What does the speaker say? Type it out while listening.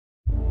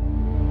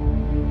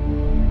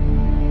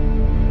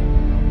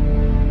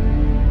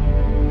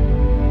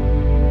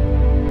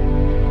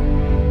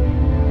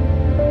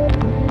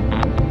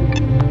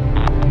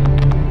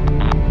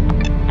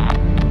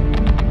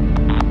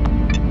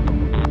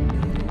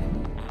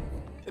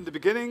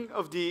beginning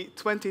of the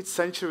 20th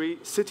century,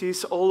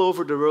 cities all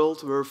over the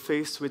world were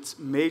faced with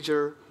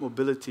major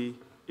mobility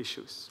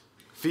issues.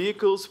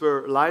 Vehicles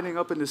were lining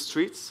up in the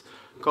streets,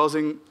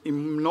 causing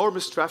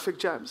enormous traffic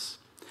jams.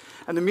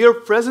 And the mere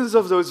presence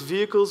of those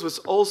vehicles was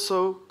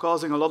also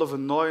causing a lot of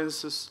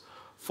annoyances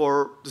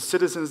for the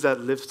citizens that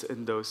lived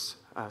in those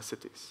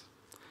cities.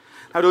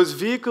 Now, those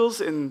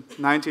vehicles in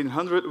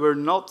 1900 were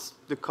not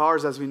the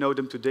cars as we know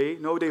them today.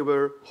 No, they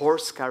were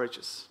horse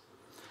carriages.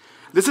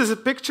 This is a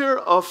picture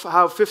of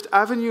how Fifth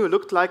Avenue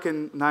looked like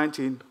in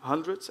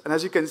 1900s. And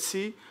as you can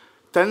see,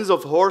 tens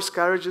of horse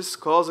carriages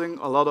causing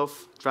a lot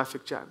of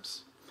traffic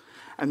jams.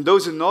 And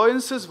those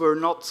annoyances were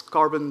not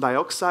carbon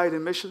dioxide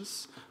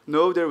emissions.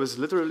 No, there was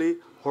literally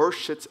horse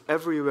shit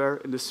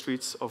everywhere in the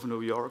streets of New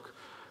York,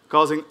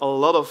 causing a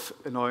lot of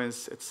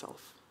annoyance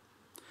itself.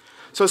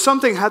 So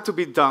something had to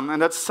be done,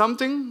 and that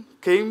something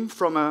came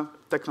from a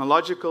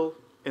technological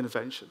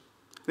invention.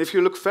 And if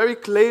you look very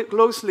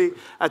closely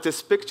at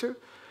this picture,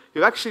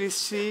 you actually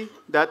see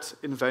that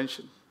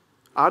invention.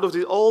 Out of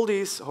all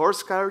these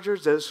horse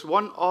carriages, there's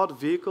one odd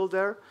vehicle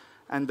there,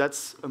 and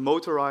that's a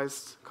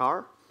motorized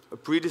car, a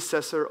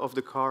predecessor of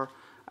the car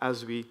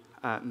as we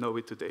know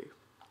it today.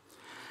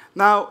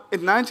 Now,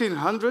 in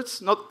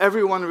 1900s, not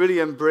everyone really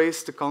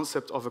embraced the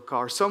concept of a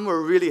car. Some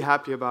were really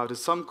happy about it.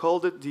 Some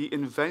called it the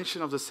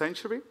invention of the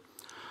century,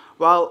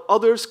 while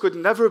others could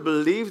never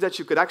believe that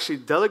you could actually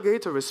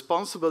delegate a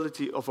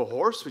responsibility of a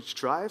horse which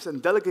drives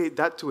and delegate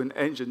that to an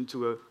engine,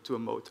 to a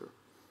motor.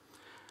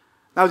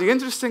 Now, the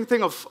interesting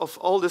thing of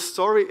all this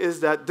story is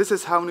that this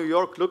is how New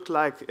York looked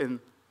like in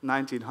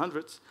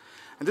 1900s,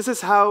 and this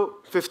is how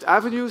Fifth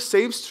Avenue,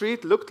 same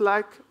street, looked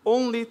like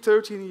only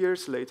 13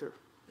 years later.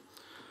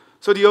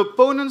 So the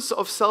opponents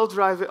of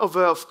self-driving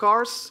of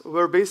cars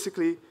were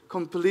basically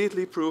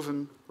completely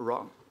proven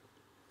wrong.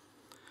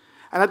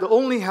 And that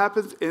only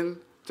happened in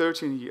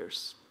 13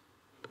 years.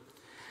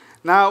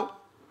 Now,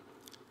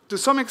 to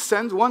some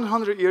extent,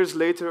 100 years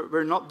later,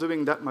 we're not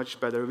doing that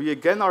much better. We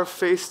again are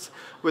faced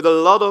with a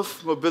lot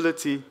of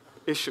mobility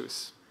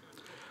issues.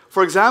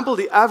 For example,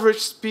 the average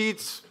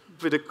speed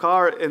with a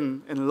car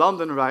in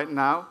London right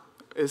now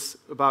is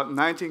about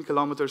 19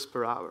 kilometers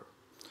per hour.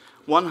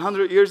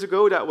 100 years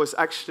ago, that was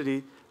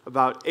actually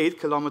about 8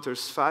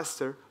 kilometers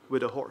faster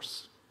with a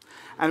horse.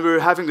 And we're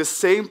having the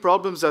same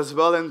problems as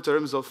well in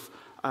terms of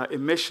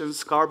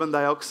emissions, carbon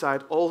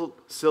dioxide, all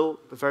still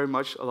very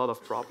much a lot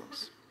of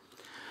problems.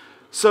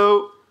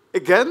 So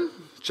again,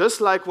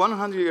 just like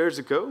 100 years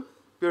ago,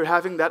 we're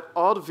having that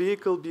odd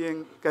vehicle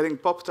getting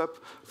popped up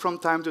from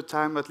time to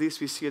time. At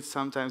least we see it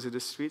sometimes in the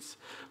streets.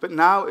 But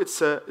now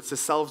it's a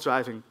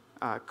self-driving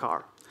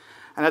car.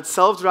 And that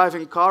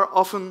self-driving car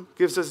often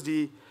gives us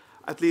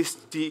at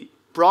least the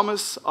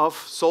promise of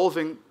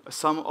solving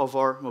some of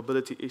our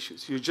mobility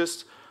issues. You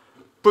just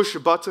push a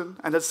button,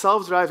 and that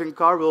self-driving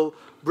car will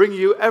bring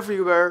you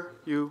everywhere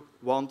you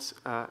want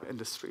in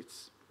the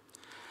streets.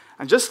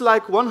 And just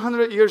like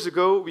 100 years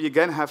ago, we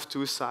again have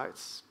two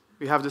sides.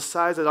 We have the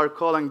side that are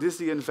calling this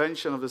the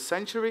invention of the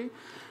century,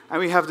 and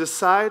we have the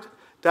side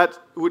that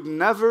would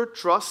never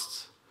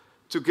trust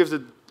to give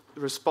the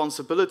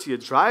responsibility a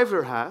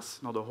driver has,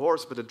 not a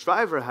horse, but a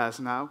driver has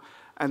now,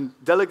 and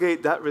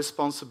delegate that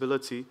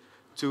responsibility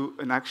to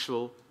an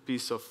actual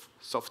piece of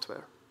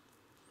software.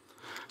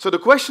 So the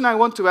question I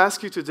want to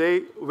ask you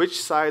today,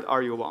 which side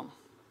are you on?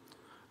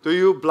 Do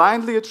you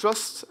blindly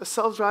trust a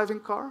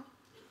self-driving car?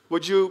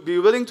 Would you be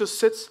willing to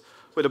sit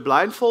with a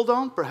blindfold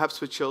on,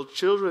 perhaps with your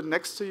children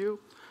next to you,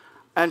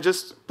 and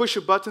just push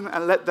a button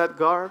and let that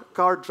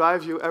car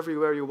drive you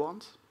everywhere you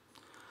want?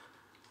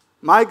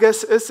 My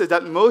guess is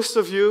that most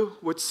of you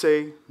would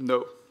say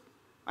no.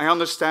 I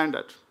understand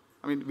that.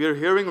 I mean, we're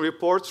hearing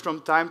reports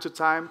from time to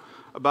time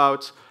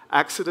about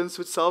accidents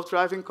with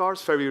self-driving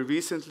cars, very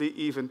recently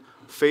even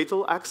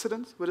fatal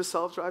accidents with a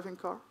self-driving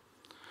car.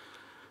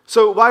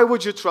 So why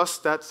would you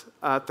trust that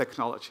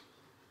technology?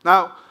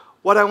 Now,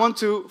 what I want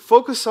to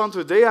focus on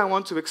today, I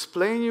want to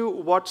explain you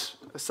what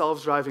a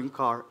self-driving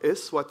car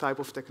is, what type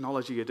of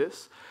technology it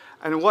is,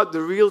 and what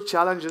the real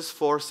challenges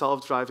for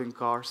self-driving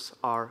cars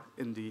are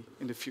in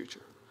the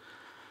future.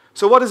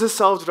 So what is a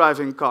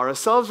self-driving car? A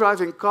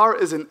self-driving car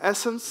is in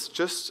essence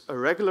just a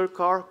regular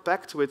car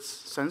packed with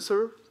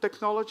sensor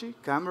technology,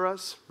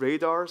 cameras,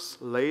 radars,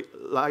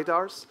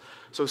 LiDARs,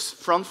 so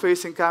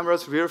front-facing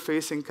cameras,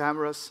 rear-facing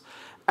cameras,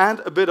 and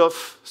a bit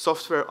of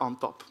software on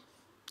top.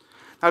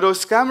 Now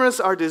those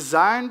cameras are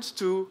designed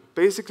to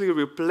basically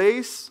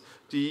replace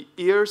the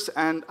ears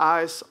and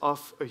eyes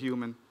of a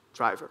human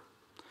driver.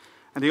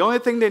 And the only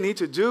thing they need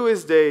to do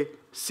is they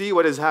see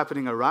what is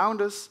happening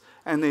around us,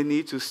 and they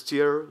need to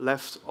steer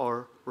left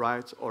or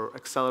right or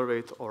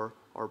accelerate or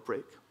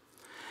brake.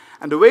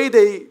 And the way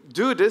they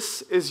do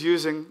this is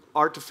using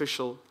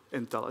artificial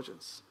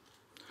intelligence,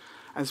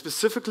 and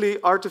specifically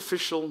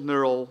artificial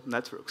neural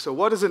network. So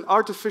what is an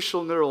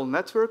artificial neural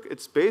network?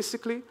 It's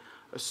basically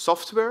a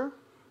software,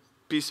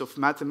 piece of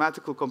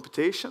mathematical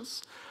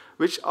computations,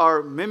 which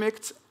are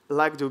mimicked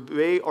like the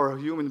way our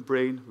human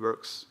brain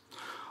works.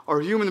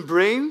 Our human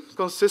brain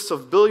consists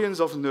of billions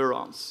of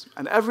neurons,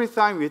 and every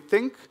time we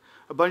think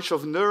a bunch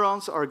of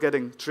neurons are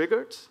getting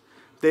triggered.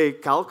 They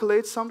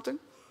calculate something,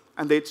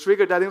 and they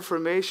trigger that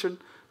information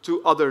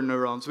to other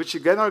neurons, which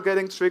again are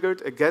getting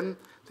triggered. Again,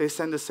 they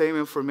send the same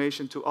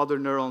information to other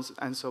neurons,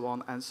 and so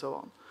on and so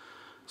on.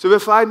 So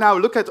if I now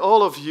look at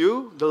all of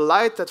you, the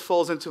light that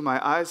falls into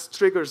my eyes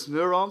triggers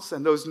neurons,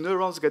 and those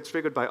neurons get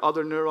triggered by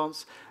other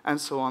neurons,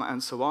 and so on,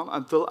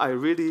 until I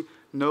really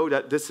know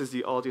that this is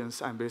the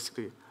audience I'm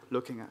basically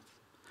looking at.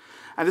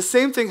 And the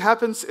same thing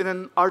happens in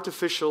an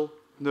artificial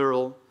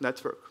neural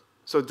network.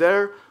 So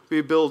there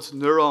we build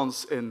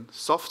neurons in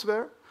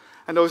software,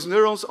 and those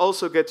neurons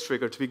also get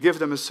triggered. We give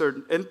them a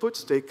certain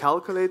input, they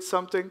calculate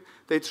something,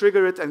 they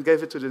trigger it and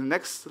give it to the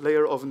next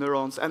layer of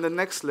neurons, and the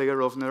next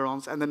layer of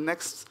neurons, and the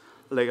next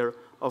layer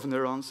of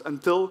neurons,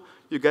 until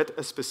you get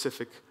a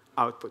specific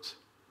output.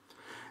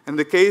 In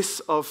the case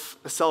of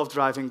a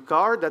self-driving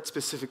car, that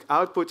specific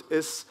output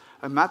is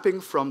a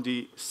mapping from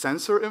the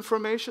sensor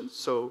information,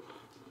 so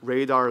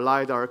radar,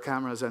 LiDAR,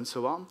 cameras, and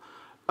so on,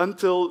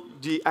 until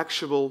the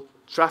actual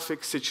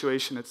traffic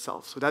situation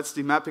itself. So that's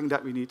the mapping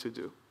that we need to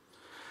do.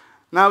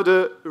 Now,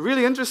 the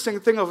really interesting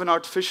thing of an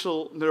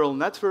artificial neural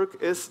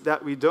network is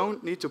that we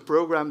don't need to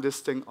program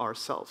this thing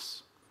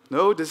ourselves.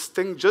 No, this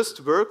thing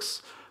just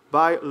works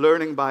by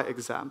learning by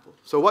example.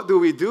 So what do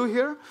we do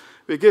here?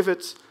 We give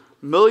it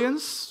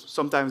millions,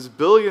 sometimes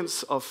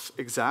billions of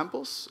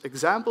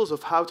examples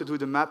of how to do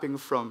the mapping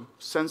from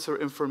sensor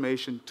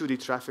information to the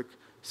traffic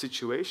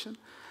situation.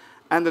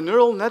 And the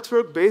neural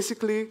network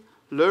basically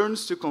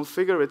learns to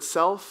configure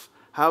itself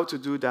how to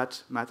do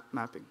that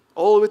mapping.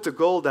 All with the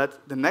goal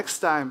that the next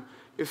time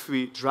if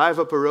we drive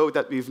up a road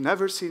that we've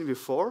never seen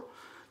before,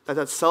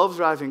 that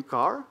self-driving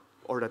car,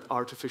 or that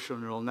artificial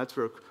neural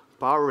network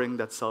powering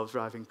that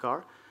self-driving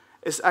car,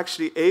 is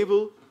actually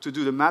able to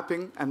do the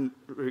mapping and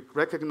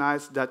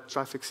recognize that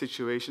traffic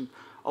situation,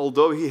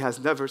 although he has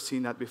never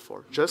seen that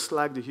before, just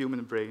like the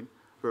human brain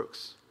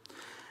works.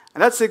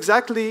 And that's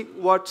exactly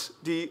what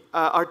the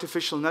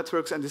artificial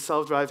networks and the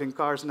self-driving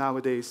cars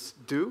nowadays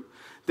do.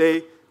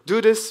 They do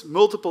this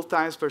multiple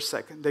times per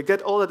second. They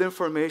get all that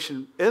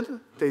information in,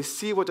 they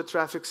see what the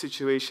traffic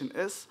situation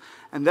is,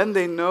 and then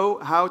they know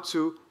how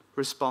to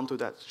respond to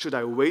that. Should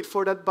I wait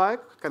for that bike?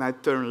 Can I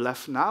turn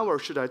left now, or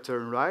should I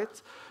turn right?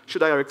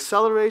 Should I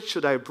accelerate?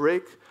 Should I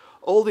brake?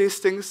 All these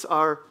things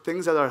are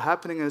things that are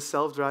happening in a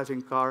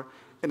self-driving car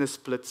in a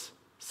split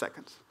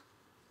second.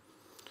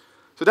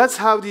 So that's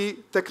how the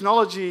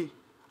technology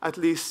at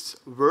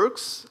least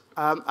works.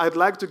 I'd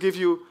like to give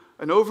you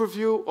an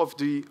overview of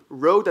the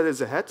road that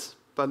is ahead,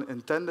 pun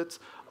intended,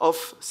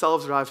 of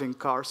self-driving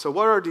cars. So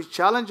what are the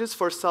challenges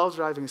for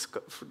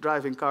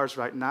self-driving cars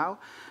right now?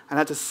 And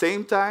at the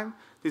same time,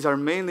 these are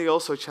mainly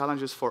also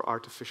challenges for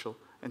artificial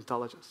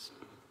intelligence.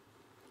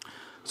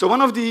 So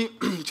one of the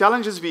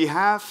challenges we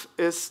have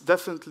is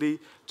definitely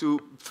to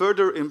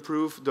further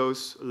improve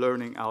those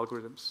learning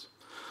algorithms.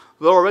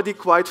 We're already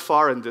quite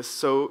far in this.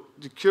 So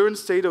the current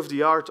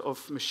state-of-the-art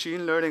of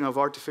machine learning, of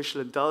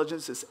artificial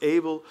intelligence, is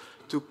able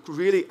to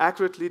really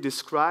accurately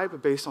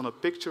describe, based on a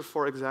picture,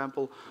 for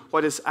example,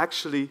 what is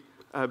actually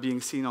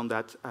being seen on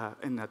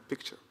in that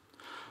picture.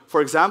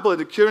 For example, in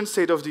the current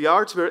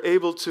state-of-the-art, we're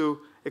able to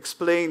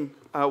explain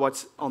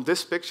what's on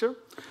this picture,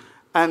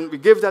 and we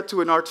give that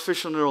to an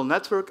artificial neural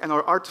network, and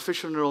our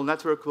artificial neural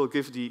network will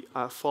give the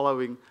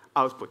following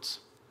outputs.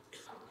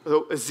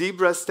 So a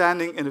zebra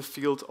standing in a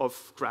field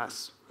of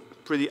grass.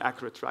 Pretty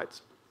accurate,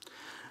 right?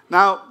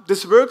 Now,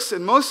 this works,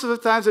 and most of the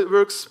times it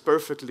works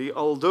perfectly,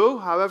 although,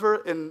 however,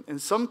 in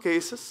some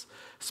cases,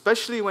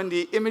 especially when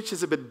the image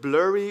is a bit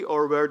blurry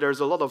or where there's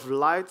a lot of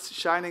light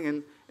shining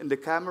in the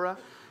camera,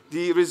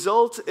 the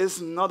result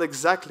is not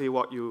exactly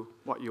what you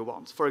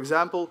want. For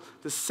example,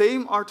 the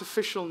same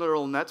artificial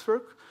neural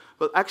network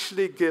will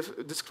actually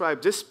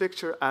describe this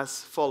picture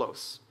as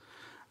follows.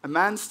 A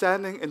man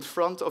standing in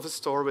front of a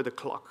store with a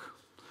clock.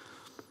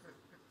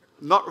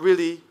 Not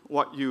really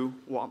what you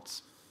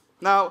want.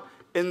 Now,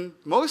 in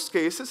most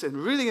cases, and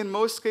really in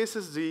most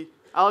cases, the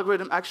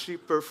algorithm actually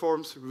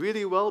performs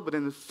really well, but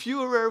in a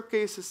few rare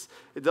cases,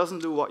 it doesn't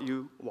do what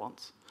you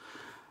want.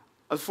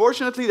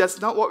 Unfortunately,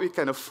 that's not what we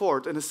can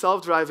afford. In a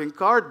self-driving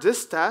car,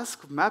 this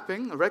task,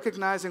 mapping,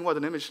 recognizing what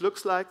an image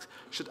looks like,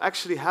 should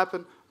actually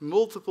happen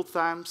multiple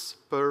times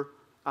per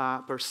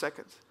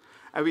second.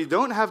 And we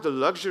don't have the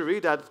luxury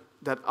that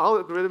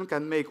algorithm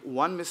can make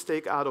one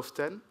mistake out of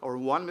 10, or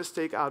one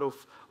mistake out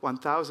of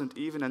 1,000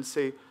 even, and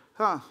say,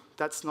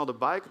 that's not a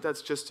bike,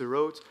 that's just a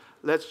road,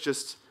 let's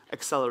just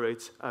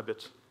accelerate a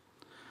bit.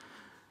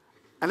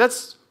 And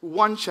that's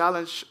one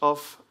challenge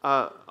of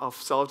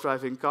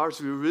self-driving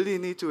cars. We really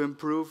need to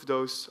improve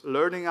those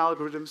learning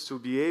algorithms to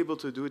be able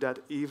to do that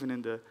even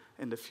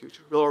in the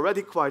future. We're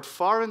already quite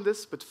far in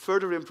this, but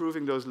further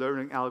improving those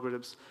learning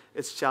algorithms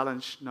is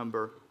challenge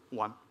number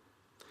 1.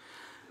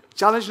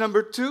 Challenge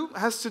number 2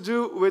 has to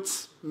do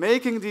with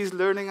making these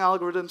learning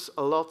algorithms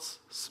a lot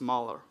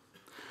smaller.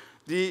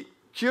 The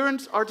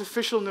current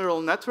artificial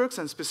neural networks,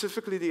 and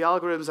specifically the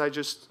algorithms I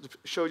just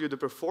showed you the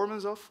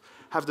performance of,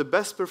 have the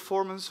best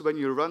performance when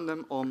you run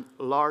them on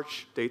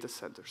large data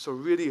centers. So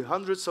really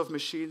hundreds of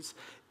machines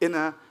in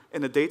a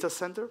data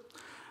center.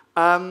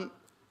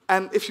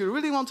 And if you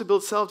really want to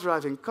build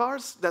self-driving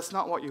cars, that's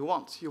not what you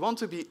want. You want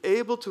to be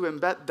able to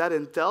embed that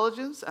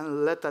intelligence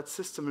and let that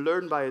system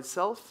learn by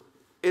itself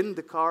in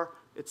the car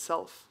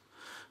itself.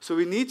 So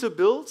we need to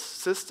build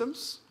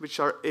systems which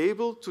are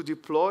able to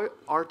deploy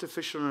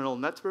artificial neural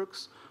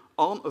networks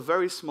on a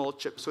very small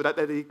chip so that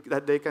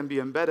they can be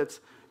embedded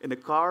in a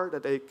car,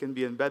 that they can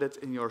be embedded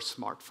in your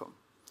smartphone.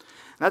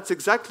 And that's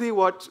exactly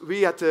what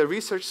we at the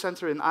research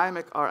center in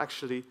IMEC are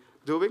actually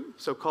doing.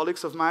 So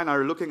colleagues of mine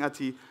are looking at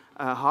the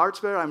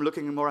hardware, I'm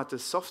looking more at the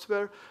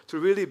software to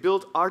really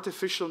build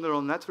artificial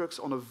neural networks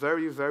on a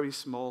very, very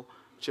small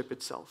chip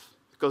itself,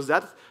 because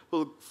that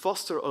will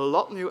foster a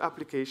lot new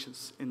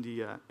applications in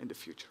the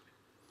future.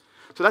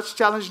 So that's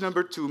challenge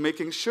number 2,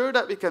 making sure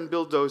that we can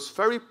build those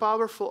very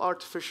powerful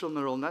artificial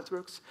neural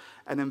networks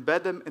and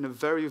embed them in a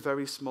very,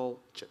 very small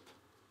chip.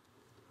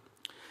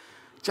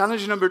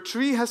 Challenge number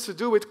 3 has to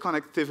do with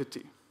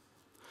connectivity.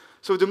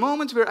 So the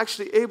moment we're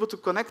actually able to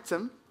connect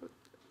them,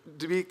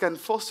 we can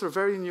foster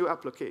very new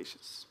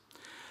applications.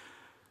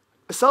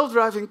 A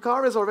self-driving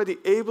car is already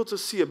able to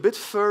see a bit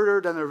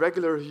further than a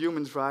regular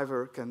human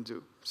driver can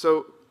do.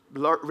 So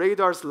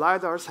radars,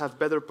 LiDARs have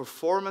better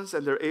performance,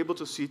 and they're able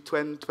to see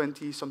 10,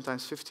 20,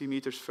 sometimes 50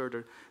 meters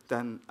further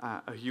than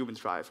a human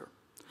driver.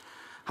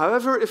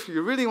 However, if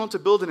you really want to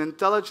build an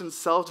intelligent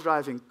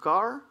self-driving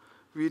car,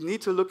 we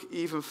need to look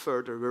even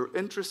further. We're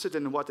interested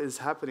in what is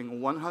happening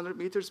 100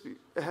 meters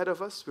ahead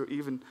of us. We're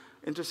even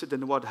interested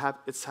in what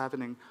is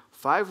happening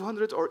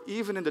 500, or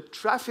even in the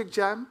traffic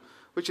jam,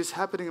 which is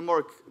happening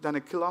more than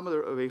a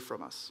kilometer away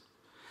from us.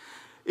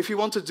 If you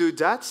want to do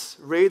that,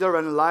 radar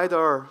and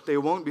LiDAR, they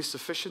won't be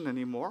sufficient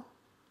anymore.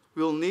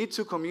 We'll need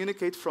to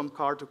communicate from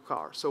car to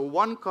car. So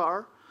one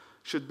car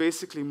should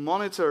basically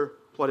monitor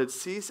what it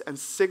sees and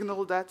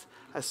signal that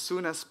as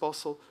soon as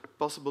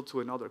possible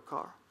to another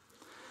car.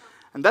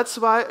 And that's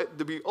why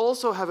we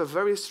also have a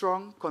very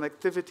strong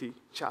connectivity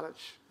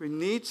challenge. We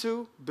need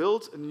to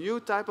build a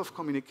new type of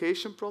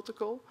communication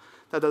protocol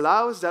that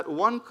allows that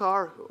one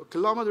car a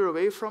kilometer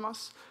away from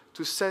us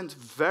to send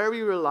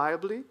very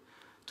reliably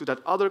to that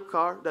other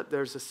car that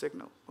there's a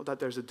signal or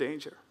that there's a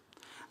danger.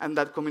 And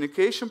that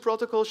communication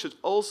protocol should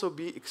also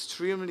be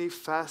extremely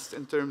fast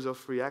in terms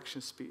of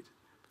reaction speed,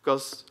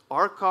 because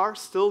our car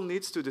still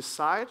needs to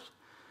decide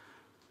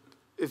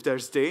if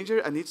there's danger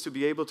and needs to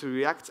be able to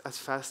react as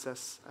fast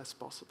as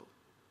possible.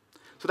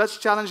 So that's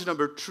challenge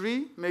number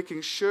 3,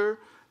 making sure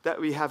that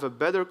we have a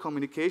better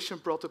communication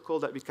protocol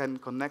that we can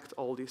connect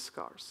all these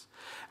cars.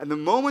 And the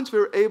moment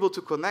we're able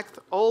to connect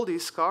all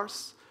these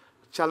cars,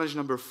 challenge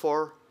number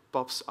 4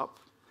 pops up.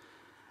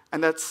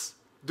 And that's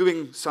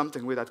doing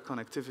something with that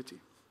connectivity.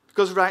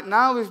 Because right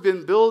now we've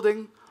been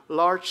building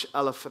large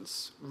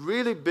elephants,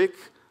 really big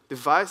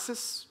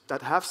devices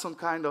that have some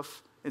kind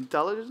of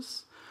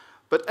intelligence,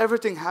 but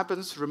everything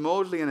happens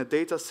remotely in a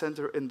data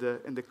center in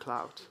the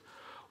cloud.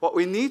 What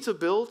we need to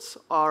build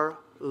are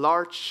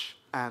large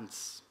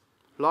ants.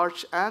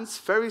 Large ants,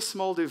 very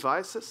small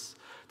devices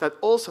that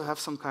also have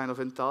some kind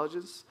of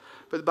intelligence,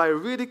 but by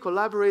really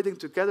collaborating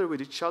together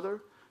with each other,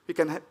 we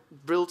can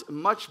build a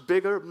much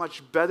bigger,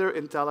 much better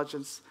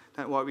intelligence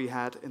than what we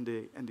had in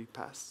the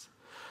past.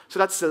 So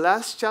that's the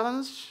last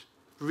challenge,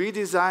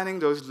 redesigning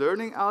those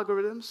learning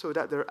algorithms so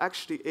that they're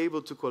actually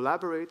able to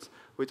collaborate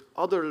with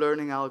other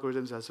learning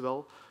algorithms as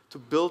well to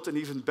build an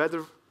even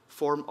better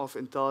form of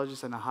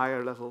intelligence and a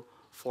higher level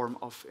form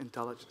of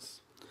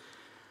intelligence.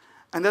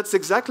 And that's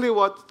exactly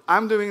what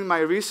I'm doing in my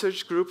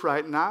research group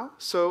right now.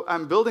 So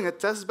I'm building a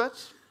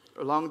testbed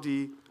along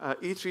the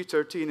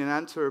E313 in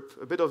Antwerp,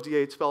 a bit of the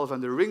A12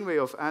 and the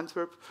ringway of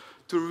Antwerp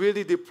to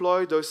really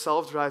deploy those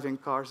self-driving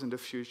cars in the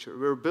future.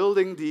 We're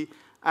building the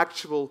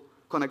actual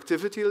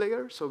connectivity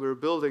layer, so we're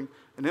building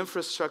an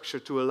infrastructure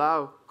to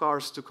allow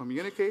cars to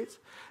communicate.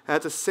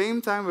 At the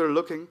same time, we're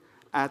looking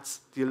at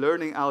the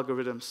learning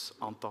algorithms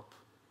on top.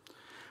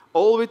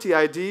 All with the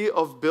idea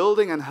of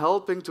building and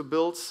helping to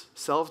build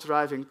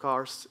self-driving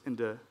cars in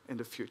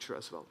the future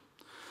as well.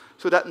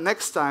 So that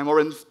next time, or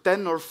in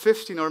 10 or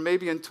 15 or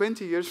maybe in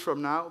 20 years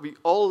from now, we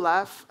all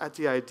laugh at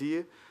the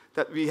idea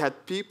that we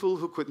had people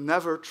who could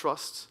never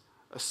trust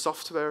a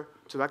software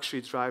to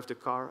actually drive the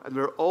car, and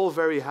we're all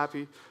very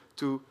happy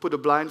to put a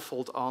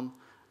blindfold on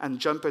and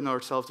jump in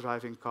our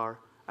self-driving car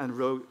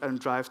and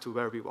drive to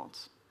where we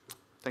want.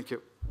 Thank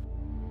you.